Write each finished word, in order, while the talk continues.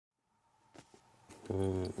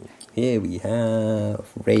Here we have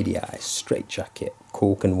Radii straight jacket,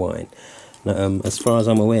 cork and wine. Now, as far as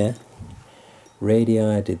I'm aware,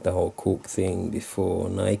 Radii did the whole cork thing before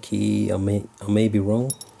Nike. I may be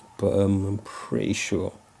wrong, but I'm pretty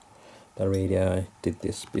sure that Radii did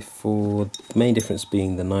this before. The main difference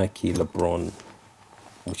being the Nike LeBron,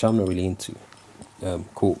 which I'm not really into,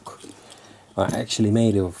 cork, are actually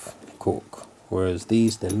made of cork, whereas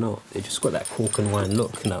these, they're not. They just got that cork and wine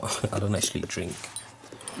look. Now, I don't actually drink,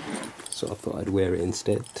 so I thought I'd wear it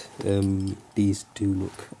instead. These do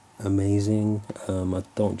look amazing. I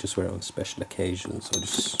don't just wear it on special occasions. I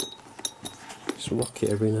just rock it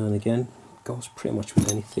every now and again. Goes pretty much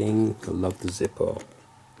with anything. I love the zipper.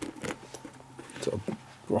 Sort of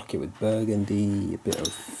rock it with burgundy, a bit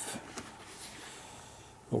of,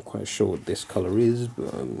 not quite sure what this colour is,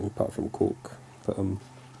 but apart from cork. But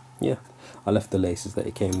yeah, I left the laces that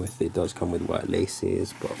it came with. It does come with white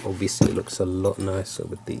laces, but obviously it looks a lot nicer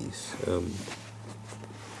with these.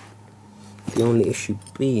 The only issue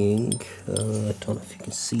being, I don't know if you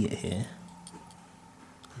can see it here,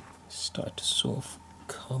 it's started to sort of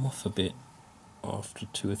come off a bit after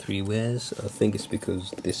 2 or 3 wears. I think it's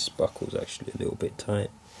because this buckle is actually a little bit tight.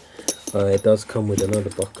 It does come with another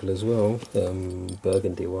buckle as well,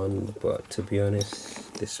 burgundy one, but to be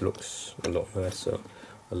honest, this looks a lot nicer.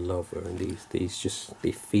 I love wearing these. These just,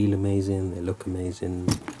 they feel amazing, they look amazing.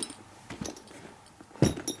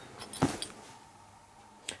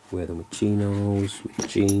 Wear them with chinos, with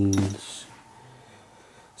jeans.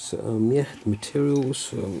 So yeah, the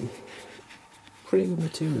materials, pretty good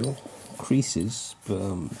material. Creases,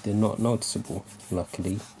 but they're not noticeable,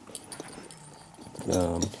 luckily.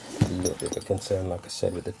 A little bit of a concern, like I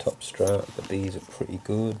said, with the top strap, but these are pretty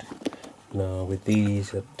good. Now with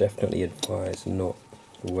these, I definitely advise not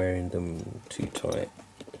wearing them too tight.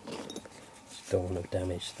 Just don't want to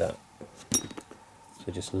damage that.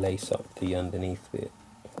 So just lace up the underneath bit,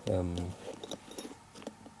 and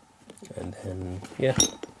then yeah,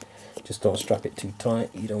 just don't strap it too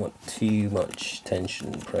tight. You don't want too much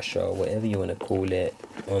tension, pressure, whatever you want to call it,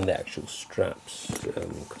 on the actual straps,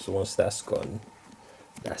 because once that's gone,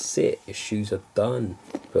 that's it, your shoes are done.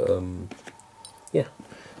 But yeah,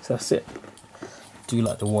 so that's it. Do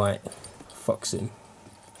like the white foxing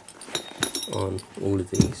on all of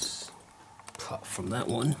these, apart from that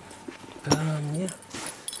one. Yeah,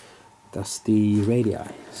 that's the Radii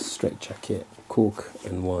straight jacket, cork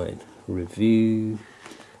and wine review.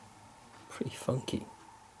 Pretty funky.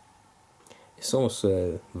 It's almost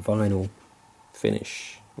a vinyl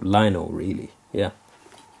finish, lino really. Yeah,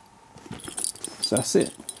 so that's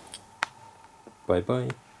it. Bye bye.